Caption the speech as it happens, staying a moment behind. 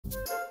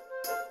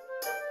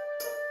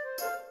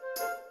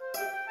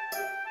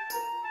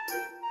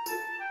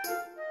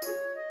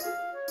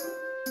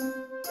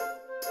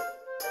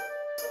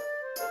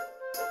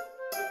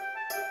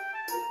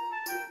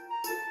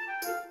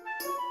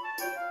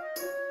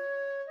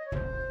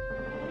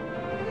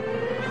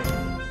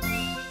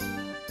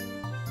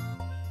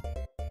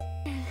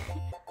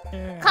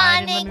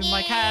Konriki!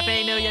 My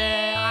Happy New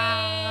Year!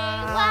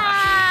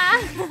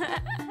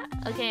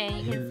 Okay,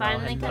 you can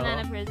finally come out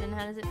of prison.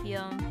 How does it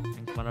feel?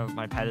 Make fun of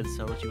my padded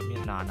cell. You me?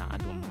 Nah, I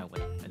do it my way.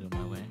 So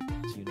wait.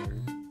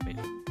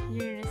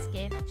 You're gonna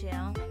escape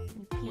jail.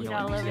 You peed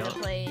all over the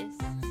place.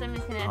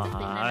 Somebody's gonna have to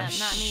clean that up,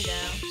 not me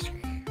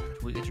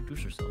though. We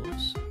introduce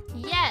ourselves.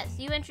 Yes,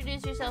 you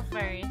introduce yourself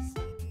first.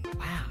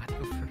 Wow, I have to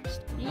go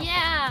first.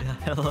 Yeah.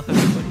 Hello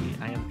everybody,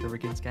 I am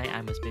Konriki.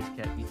 I'm a space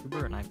cat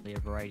VTuber and I play a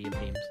variety of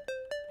games.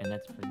 And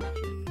that's pretty much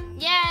it.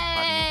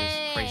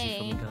 Yay! Crazy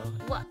flamingo.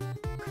 What?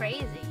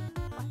 Crazy?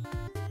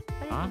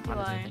 What do you think you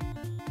are?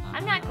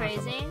 I'm not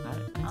crazy.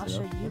 I'll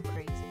show you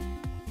crazy.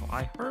 Oh,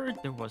 I heard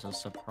there was a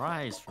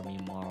surprise for me,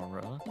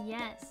 Mara.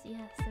 Yes, there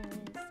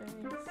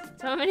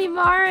is. So many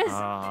Maras!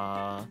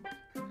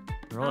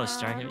 Girl is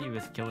staring at me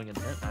with killing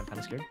intent. I'm kind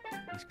of scared.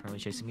 He's currently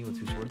chasing me with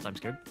 2 swords. I'm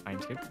scared.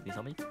 Please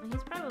help me.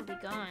 He's probably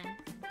gone.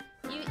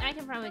 I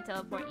can probably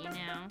teleport you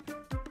now.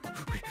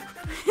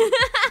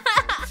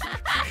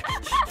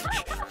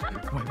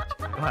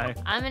 Why?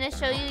 I'm gonna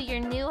show you your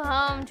new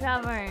home,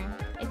 Trevor.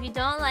 If you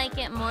don't like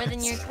it more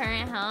than your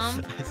current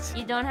home,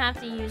 you don't have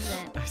to use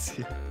it. I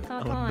see.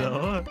 Come on.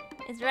 No.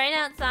 It's right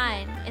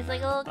outside. It's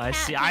like a little cat. I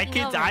see. I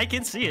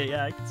can see it.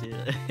 Yeah, I can see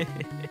it.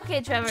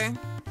 Okay, Trevor.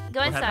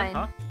 Go inside.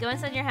 Huh? Go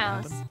inside your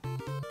house.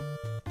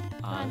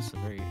 It's a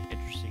very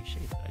interesting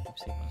shape. I keep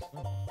seeing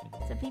myself.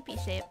 It's a pee-pee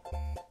shape.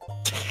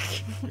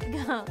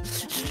 Go.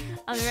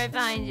 I'll be right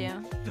behind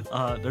you.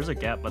 There's a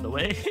gap, by the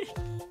way.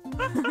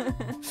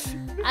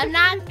 I'm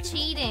not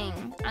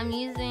cheating. I'm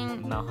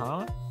using...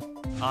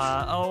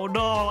 oh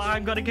no,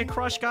 I'm gonna get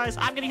crushed, guys.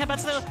 I'm getting hit by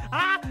snow.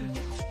 Ah!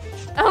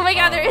 Oh my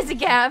god, there is a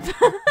gap.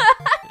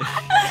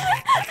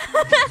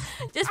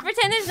 Just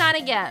pretend there's not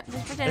a gap.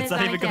 Just pretend it's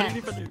not even a gap.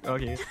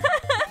 Okay.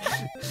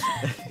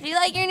 Do you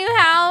like your new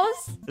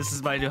house? This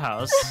is my new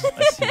house.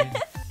 I see.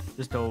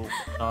 Just a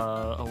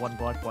 1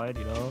 block wide,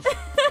 you know.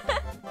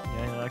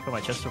 Yeah, I put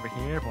my chest over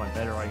here, put my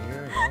bed right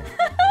here, you know.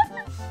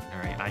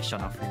 Alright, I shall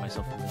not free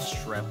myself from this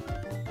strap.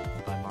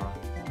 Bye, Mara.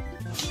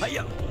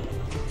 Hiya!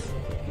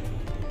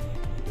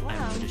 Wow.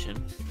 I'm a magician.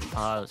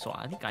 So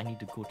I think I need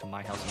to go to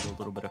my house and do a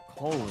little bit of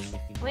calling.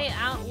 Wait,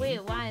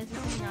 why? Is there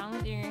something wrong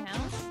with your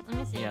house? Let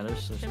me see. Yeah,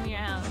 there's Show me your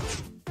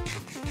house.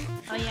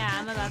 Oh yeah,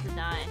 I'm about to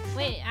die.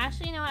 Wait,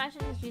 actually, you know what? I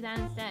should just do that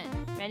instead.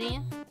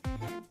 Ready?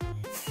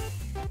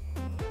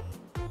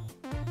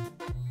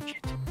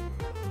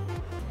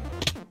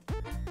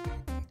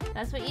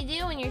 That's what you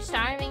do when you're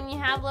starving and you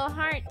have low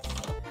hearts.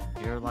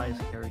 Here lies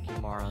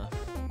Kerimara,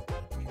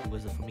 who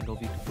was a flamingo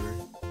VTuber.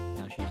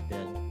 Now she's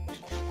dead.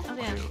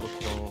 Okay. Here,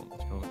 let's go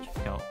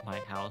check out my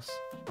house.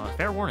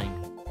 Fair warning,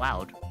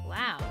 loud.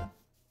 Loud?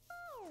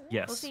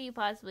 Yes. What could you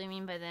possibly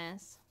mean by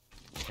this?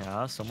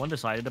 Yeah, someone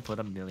decided to put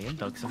 1,000,000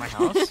 ducks in my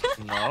house.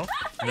 No,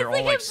 and they're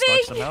all like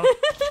stuck somehow.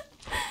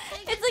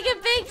 It's like a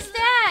big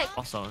stack.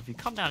 Also, if you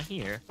come down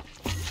here,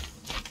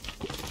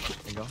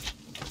 there you go.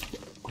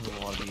 There's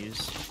a lot of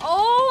these.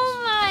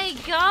 Oh my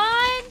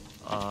god!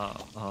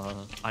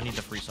 I need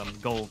to free some.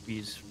 Go,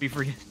 bees. Be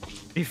free.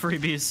 Be free,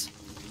 bees.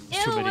 Ew,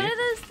 what are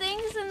those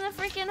things in the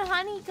freaking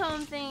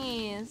honeycomb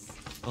thingies?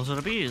 Those are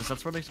the bees.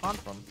 That's where they spawn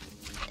from.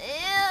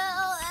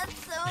 Ew, that's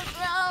so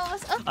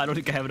gross. Oh. I don't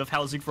think I have enough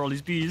housing for all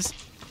these bees.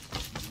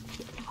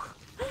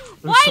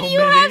 Why do you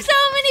have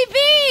so many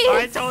bees?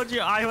 I told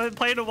you, I haven't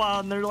played in a while,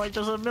 and there's like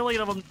just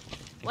 1,000,000 of them.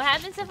 What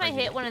happens if I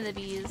hit one of the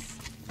bees?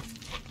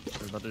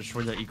 They're about to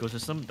destroy the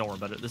ecosystem. Don't worry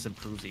about it. This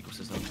improves the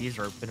ecosystem. Bees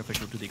are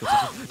beneficial to the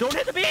ecosystem. Don't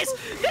hit the bees!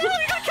 No, you're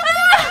gonna kill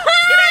them!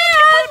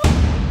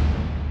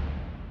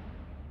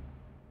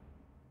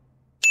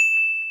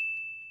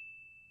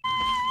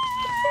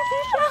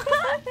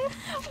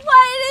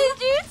 Why did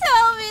you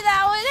tell me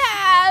that would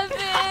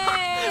happen?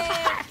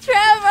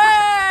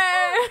 Trevor!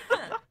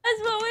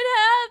 That's what would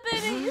happen,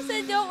 and you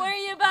said don't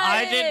worry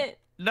about it.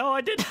 No,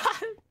 I did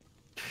not.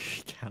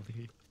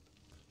 Callie.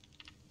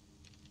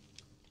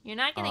 You're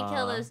not gonna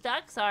kill those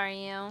ducks, are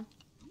you?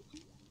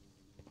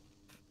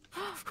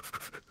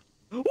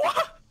 What?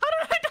 How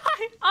did I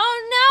die? Oh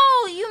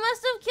no! You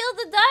must have killed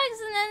the ducks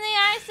and then they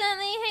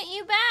accidentally hit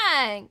you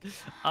back.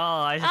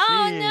 Oh, I see.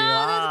 Oh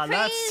no,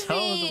 that's That's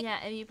crazy. so...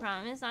 Yeah, if you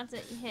promise not to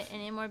hit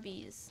any more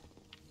bees.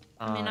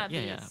 not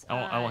bees. Yeah.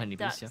 I won't hit any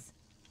ducks. bees,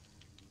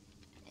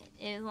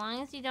 yeah. As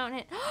long as you don't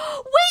hit... Wait,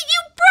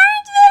 you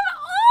burned them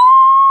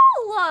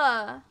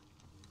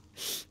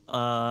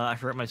all! I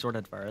forgot my sword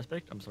had fire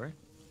aspect. I'm sorry.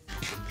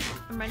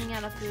 I'm running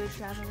out of food,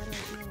 Trevor. What do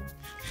I do?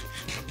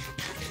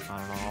 I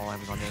don't know. I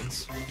haven't gone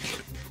ins.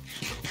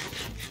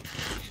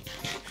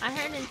 I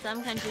heard in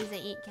some countries they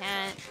eat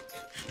cat.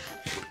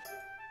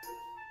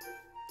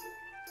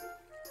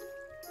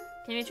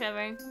 Come here,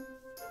 Trevor.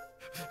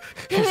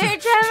 Come here,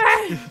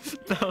 Trevor!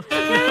 No. Come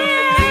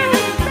here!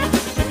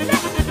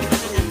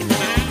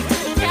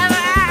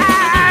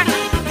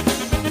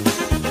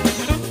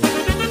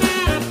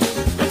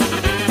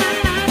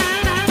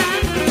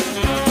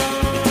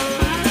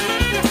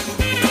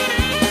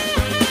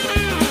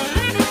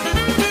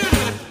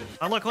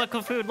 Oh, look,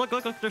 food. Look,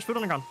 there's food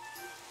on the ground.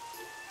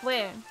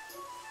 Where?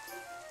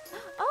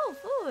 Oh,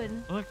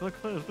 food. Look,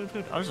 food. Oh,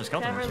 there's a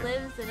skeleton Trevor right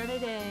here. lives another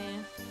day.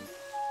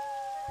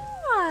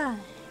 Ah.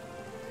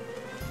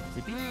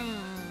 Sleepy?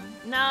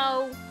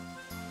 No.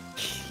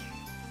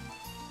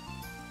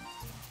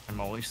 I'm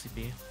always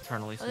sleepy.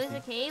 Eternally Oh, sleepy.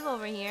 there's a cave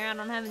over here. I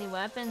don't have any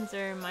weapons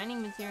or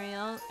mining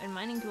material or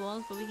mining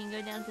tools, but we can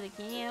go down to the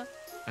cave.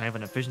 I have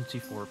an efficiency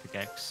 4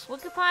 pickaxe.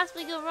 What could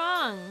possibly go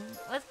wrong?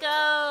 Let's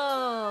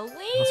go!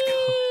 Whee! Let's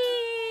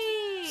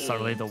go.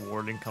 Suddenly the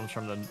warden comes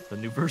from the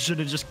new version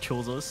and just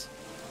kills us.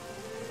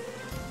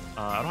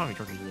 I don't have any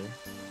torches either.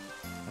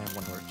 I have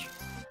 1 torch.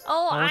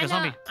 Oh, look, I a know.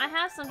 zombie. I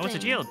have something. Oh, it's a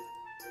geode.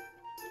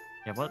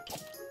 Yeah, what?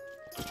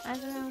 I have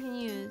something we can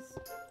use.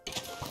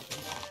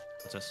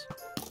 What's this?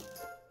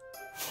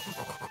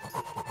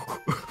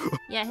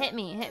 Yeah, hit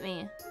me.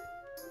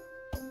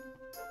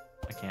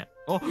 I can't.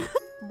 Oh!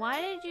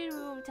 Why did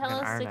you tell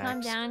Like an us to iron come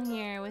axe. down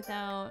here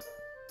without...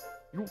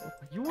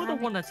 You were the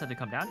one that said to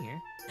come down here.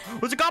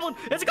 It's a goblin!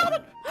 It's a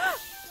goblin!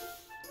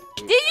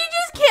 Did you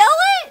just kill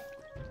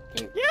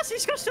it? Yes,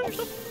 he's gonna steal your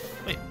stuff.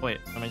 Wait.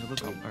 I mean, he's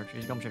a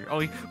goblin traitor. Oh,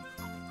 he's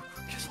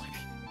like...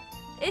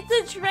 It's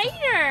a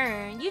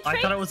traitor! You trade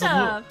I thought it was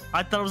stuff!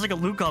 I thought it was like a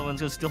loot goblin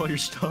gonna steal all your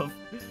stuff.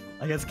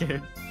 I got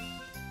scared.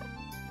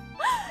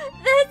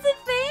 That's a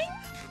thing?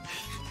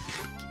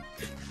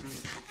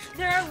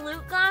 There are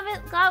loot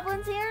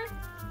goblins here?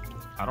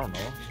 I don't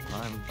know.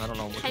 I don't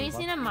know. What Have you about.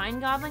 seen a mine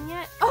goblin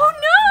yet? Oh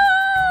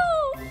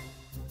no!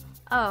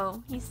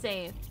 Oh, he's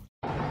safe.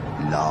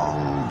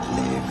 Long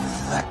live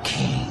the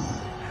king.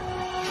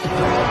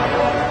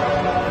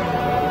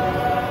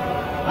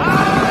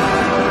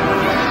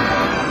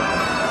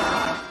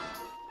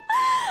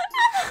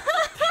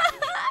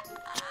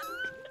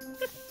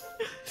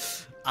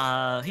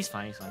 He's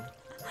fine.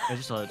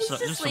 It's just He's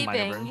just some minor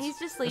sleeping. burns. He's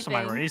just Just some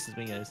minor sleeping. burns. He's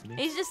sleeping. Yeah, sleeping.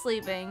 He's just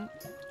sleeping.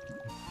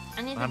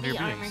 I need What to happened to beat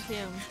your armor beatings?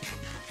 too.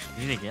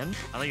 You need it again?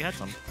 I thought you had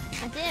some.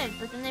 I did,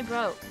 but then they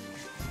broke.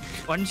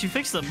 Why didn't you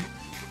fix them?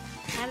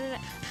 How did I...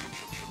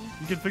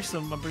 You can fix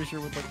them. I'm pretty sure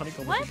with like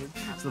honeycomb or What?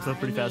 something. So that's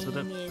pretty fast with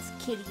it. My name is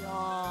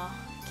Kitty-o.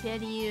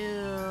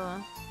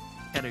 Kitty-o.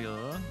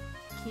 Hello.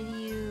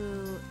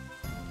 Kitty-o.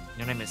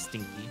 Your name is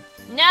Stinky.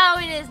 No,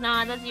 it is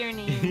not. That's your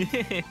name.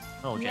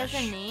 Oh He gosh.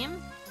 has a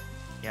name?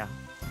 Yeah.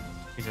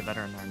 He's a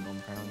veteran Iron Golem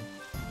apparently.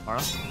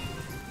 Mara?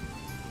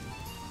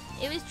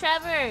 It was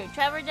Trevor.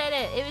 Trevor did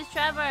it. It was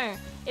Trevor.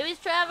 It was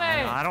Trevor.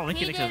 I don't think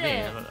he thinks it was me.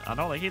 it. I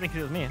don't think he thinks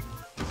it was me.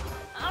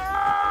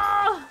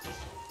 Oh!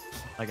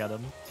 I got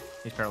him.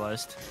 He's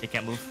paralyzed. He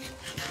can't move.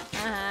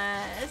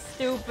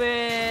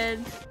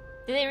 Stupid.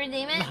 Did they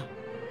redeem it?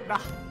 Nah.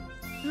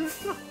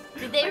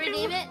 Did they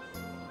redeem it?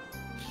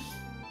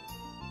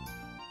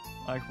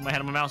 I put my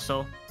hand on my mouse,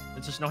 so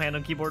it's just no hand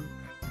on keyboard.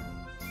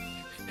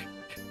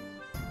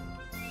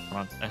 Come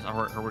on, that's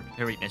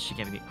her weakness. She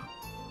can't be.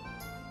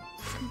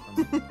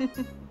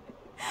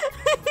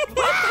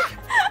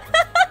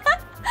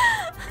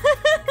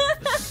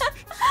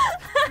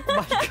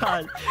 Oh my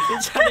god,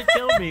 it's trying to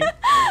kill me.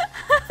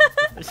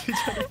 It's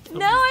trying to kill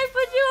No, I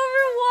put you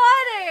over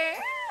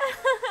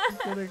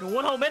water. me.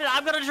 1 whole minute,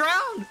 I'm gonna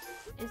drown.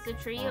 Is the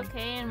tree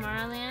okay in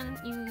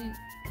Maraland?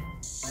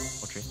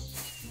 What tree?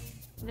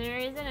 There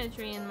isn't a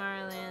tree in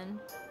Maraland.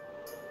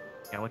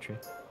 Yeah, what tree?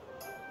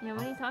 Yeah,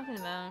 what are you talking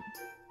about?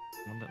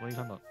 What are you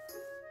talking about?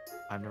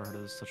 I've never heard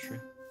of this such tree.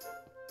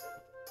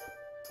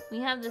 We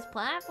have this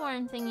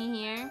platform thingy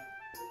here.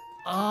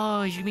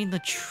 Oh, you mean the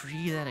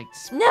tree that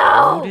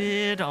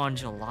exploded on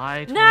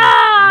July 25th?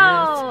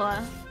 No!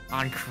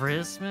 On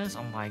Christmas?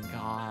 Oh my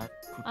god.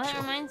 Oh, that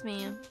reminds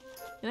me.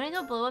 You wanna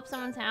go blow up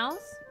someone's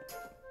house?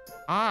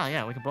 Ah,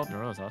 yeah, we can blow up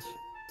Nero's house.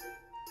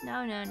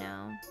 No.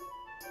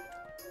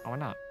 Oh, why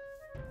not?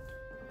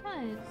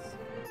 Guys.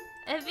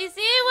 FBC,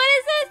 what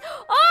is this?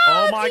 Oh,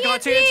 Oh my TNT!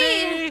 god,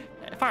 TNT!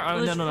 Fire! Oh,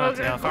 no,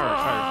 yeah,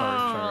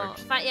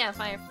 fireworks.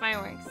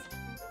 Fireworks.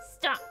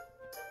 Stop.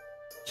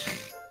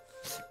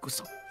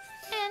 Gusto.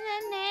 In the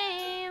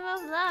name of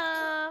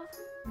love.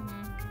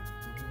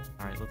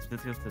 Alright, let's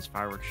get this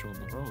fireworks show on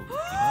the road.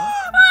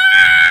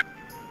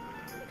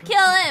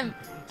 Kill him!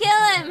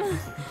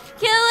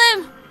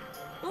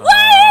 Why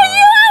are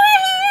you over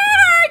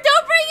here?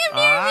 Don't bring him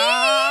near me!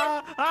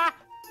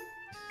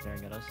 He's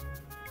staring at us.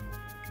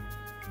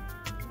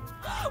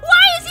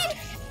 Why is he?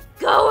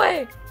 Go away!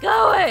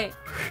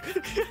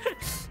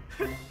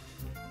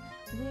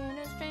 We're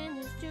no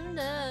strangers to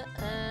love.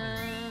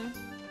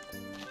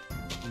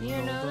 You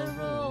know the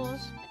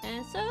rules,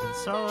 and so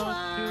do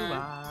I.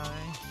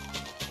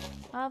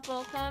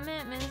 Awful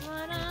commitment's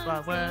what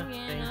I'm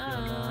thinking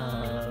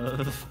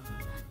of.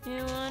 You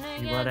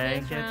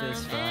wanna get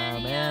this from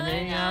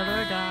any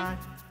other guy.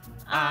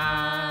 I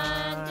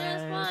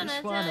just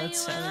wanna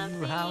tell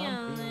you how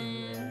I'm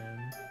feeling.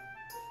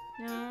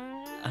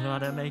 I know how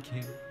to make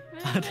you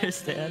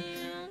understand.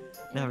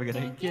 Never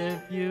gonna give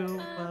you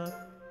up.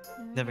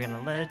 Never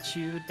gonna let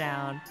you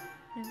down.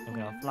 I'm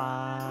gonna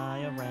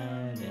fly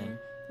around and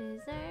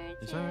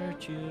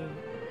desert you.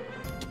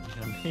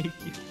 I'm gonna make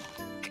you.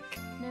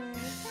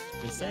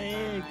 to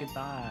say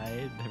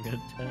goodbye. I'm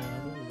gonna tell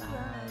the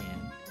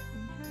lion.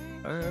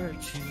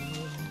 Hurt you.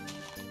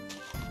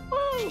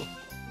 Woo!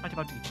 Bachi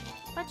bachi.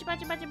 Bachi,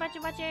 bachi, bachi, bachi,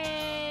 bachi.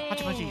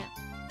 Bachi bachi.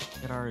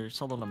 Get our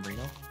solo number, you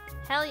know?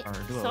 Hell yeah.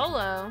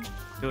 Solo?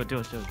 Do it.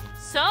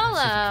 Solo!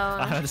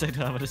 I'm gonna say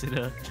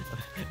that.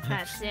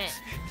 That's it.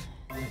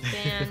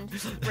 Band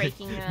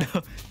breaking up.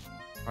 No.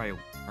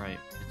 Alright.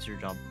 It's your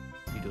job.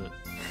 You do it.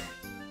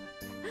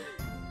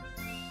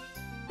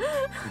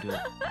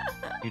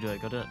 You do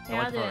it. Go to the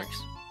fireworks.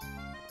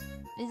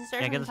 Is it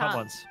starting Yeah, get from the top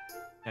ones.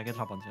 Yeah, get the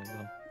top ones. Yeah, go.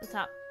 The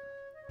top.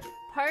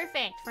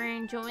 Perfect for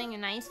enjoying a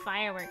nice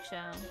fireworks show.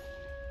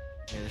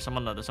 Yeah, there's some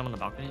on the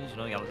balconies. You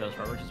know, you got those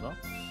fireworks as well.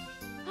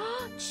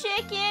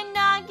 Chicken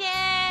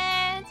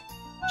nuggets!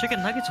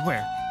 Chicken nuggets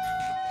where?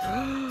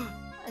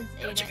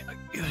 Let's eat it.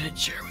 You didn't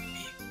share with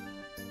me.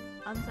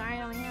 I'm sorry,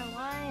 I only had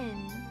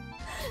one.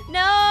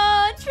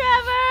 No,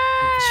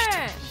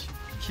 Trevor!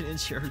 You didn't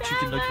share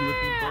chicken nugget with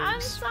me, folks.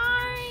 I'm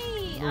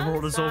sorry. The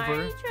world is over.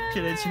 Trevor.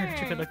 You didn't share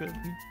chicken nugget with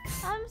me.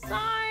 I'm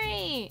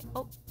sorry.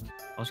 Oh.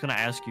 I was gonna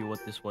ask you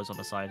what this was on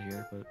the side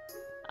here, but.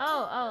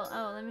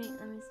 Oh. Let me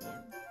see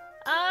him.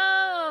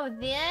 Oh,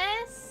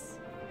 this.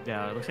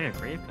 Yeah, it looks like a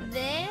grave.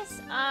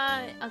 This.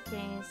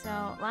 Okay.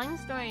 So, long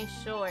story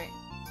short.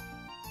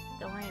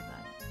 Don't worry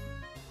about it.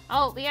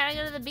 Oh, we gotta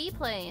go to the bee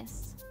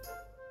place.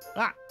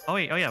 Ah! Oh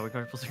wait, oh yeah, we're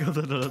supposed to go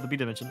to the bee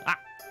dimension. Ah!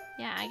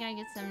 Yeah, I gotta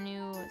get some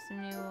new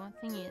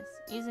thingies.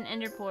 Use an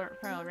ender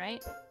pearl,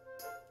 right?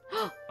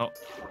 Oh,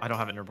 I don't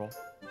have an Ender.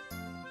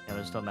 Yeah,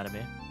 they're still mad at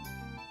me.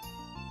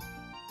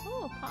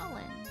 Oh,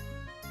 pollen.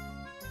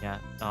 Yeah,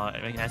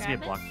 it has to be a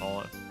block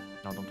ball.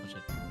 No, don't touch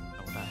it.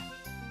 I will die.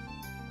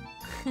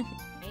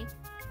 Right?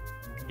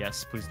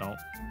 Yes, please don't.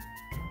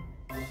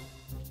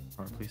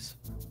 Mara, please.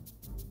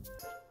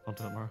 Don't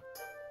do it, Mara.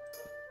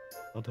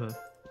 Don't do it.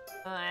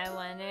 Oh, I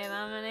wonder if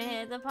I'm gonna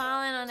hit the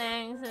pollen on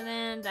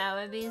accident. That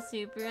would be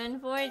super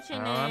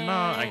unfortunate.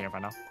 No, I can't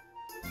find out.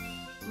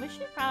 We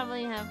should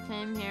probably have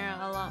come here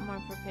a lot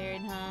more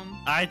prepared, huh?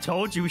 I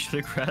told you we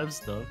should have grabbed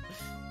stuff.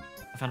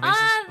 I found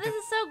This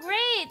is so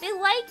great. They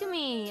like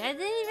me. I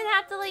didn't even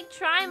have to like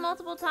try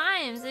multiple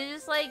times. They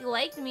just like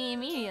liked me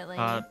immediately.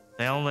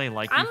 They only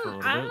like you for a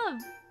little bit.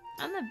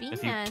 I'm the bee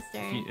master.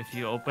 If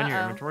you open your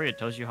inventory, it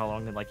tells you how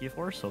long they like you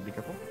for, so be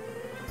careful.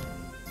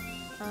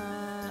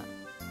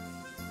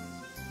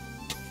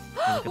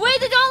 Wait,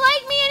 they don't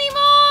like me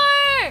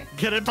anymore!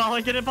 Get in,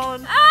 Pollen! Get in,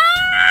 Pollen!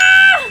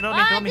 Ah!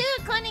 Don't me.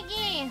 Dude,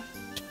 Konriki!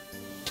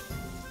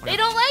 They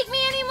don't like me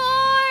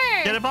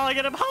anymore! Get in, Pollen!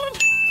 Get in, Pollen!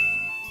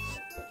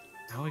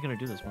 How are we gonna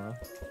do this, Mara?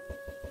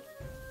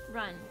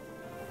 Run.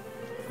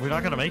 We're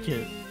not gonna make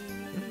it.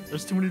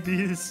 There's too many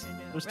bees.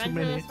 There's too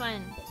many. Run to this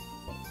one.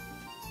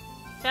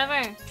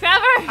 Trevor!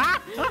 Trevor! Ah!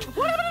 What happened to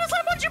the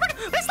slime one?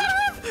 It's not enough!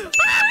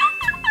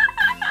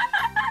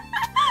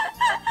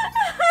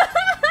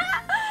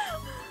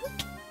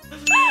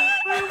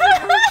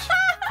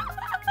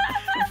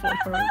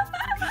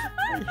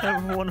 I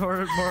have one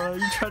heart, Mara.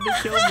 You tried to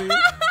kill me.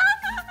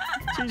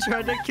 She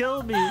tried to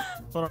kill me.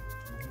 Hold on.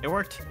 It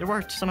worked. It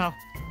worked somehow.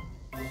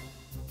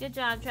 Good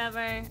job,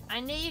 Trevor. I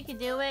knew you could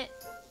do it.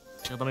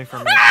 Yeah, let me for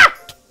a minute.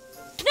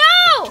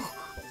 No!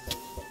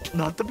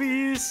 Not the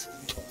bees.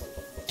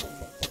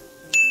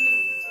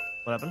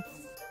 What happened?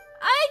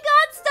 I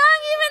got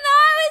stung even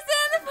though I was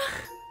in the...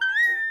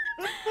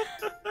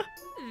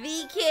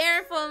 Be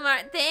careful,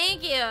 Mark.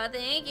 Thank you.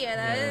 Thank you.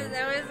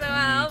 That was so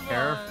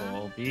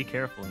helpful. Be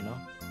careful, you know?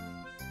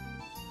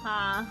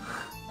 Huh.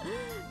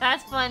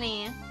 That's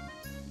funny.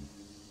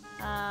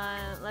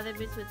 Leather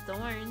boots with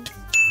thorns.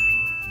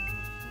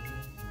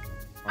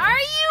 Are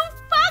you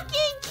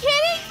fucking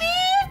kidding me?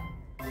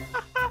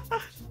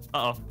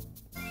 Uh-oh.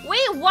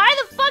 Wait, why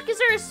the fuck is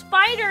there a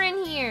spider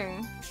in here?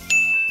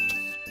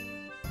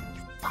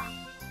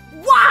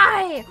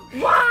 Why?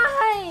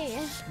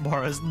 Why?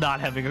 Mara's not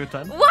having a good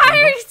time. Why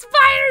are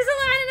spiders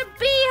allowed in a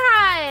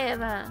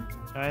beehive?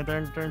 Alright,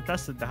 they're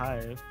infested the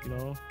hive, you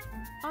know?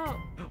 Oh.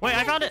 Wait,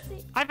 I found it!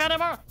 I found it,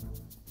 Mara!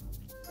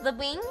 The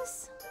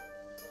wings?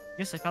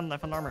 Yes, I found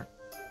armor.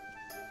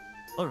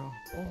 Oh.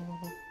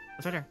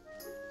 It's right there.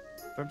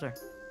 It's right there.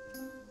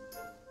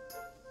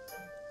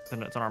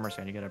 It's an armor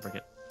stand, you gotta break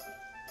it.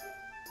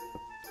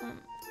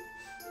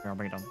 Here, I'll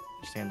bring it down.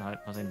 Just stand high.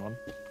 I'll stand one.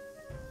 There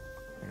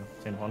you go.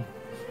 Stand one.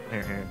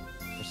 Here.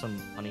 There's some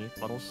honey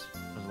bottles.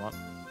 There's a lot.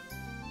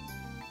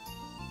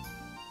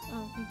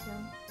 Oh, thank you.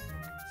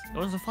 It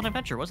was a fun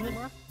adventure, wasn't it,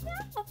 Mara? Yeah,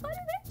 a fun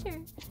adventure.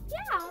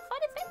 Yeah, a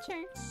fun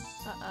adventure.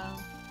 Uh-oh.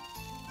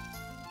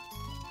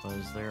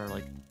 Was there,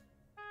 like,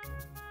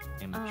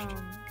 damaged?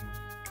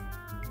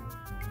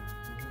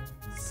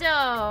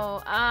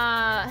 So,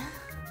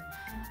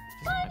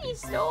 funny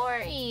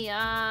story.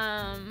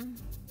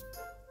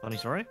 Funny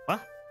story?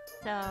 What?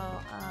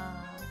 So,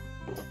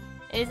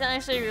 it's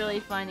actually really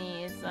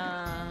funny. It's,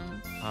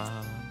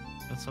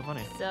 that's so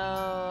funny.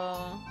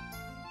 So,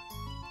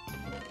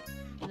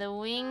 the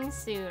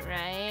wingsuit,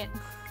 right?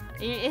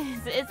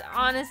 It's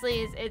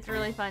honestly, it's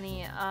really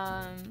funny.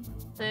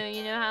 So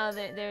you know how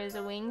there's a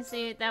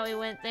wingsuit that we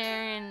went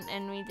there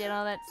and we did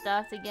all that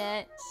stuff to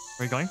get? Where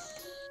are you going?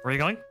 Where are you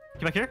going?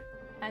 Get back here.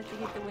 I have to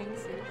get the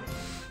wingsuit.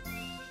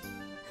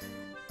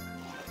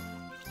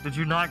 Did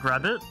you not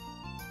grab it?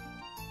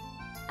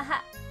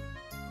 Aha.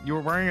 You were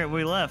wearing it when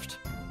we left.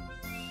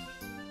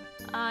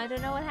 I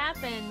don't know what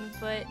happened,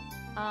 but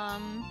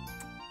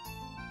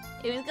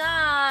it was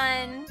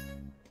gone.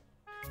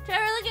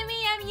 Trevor, look at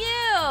me, I'm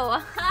you.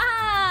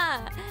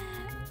 Ha!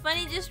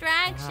 Funny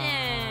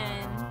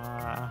distraction.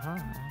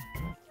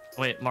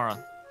 Wait, Mara.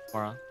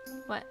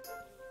 What?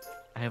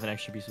 I have an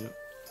extra bee suit.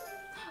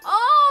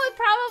 Oh, it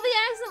probably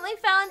accidentally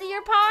fell into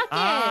your pocket.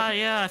 Ah,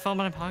 yeah, I fell in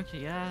my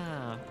pocket.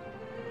 Yeah.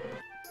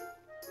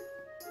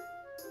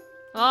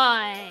 Oi.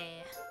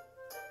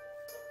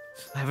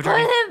 I have a Put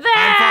dragon. it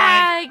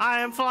back.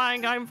 I'm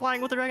flying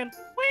with the dragon.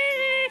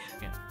 Whee!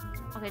 Yeah.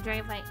 Okay,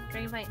 dragon fight.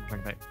 Dragon fight.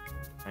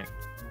 Right.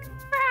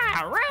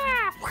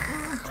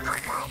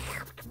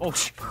 Oh,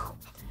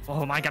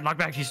 oh my god, knock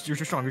back. You're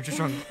too strong.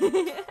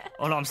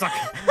 Oh no, I'm stuck.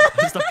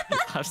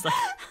 I'm stuck.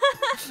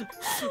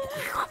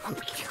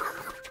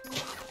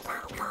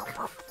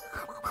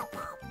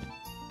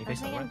 Make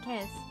him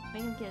kiss. Yeah.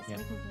 Make him kiss.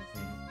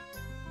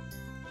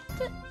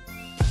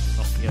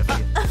 Oh, yeah.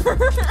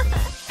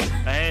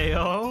 Hey,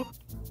 yo.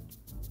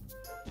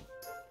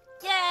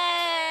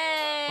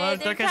 Yay! Well,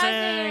 They're they're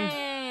kissing.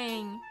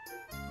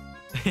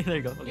 There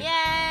you go. Okay. Yay!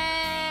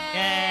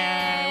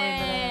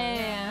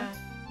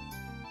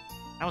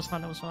 That was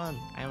fun.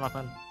 I had a lot of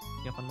fun.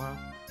 You have fun, Mara?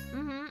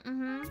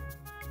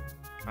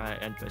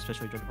 And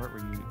especially during the part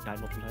where you died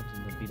multiple times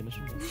in the beta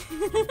mission.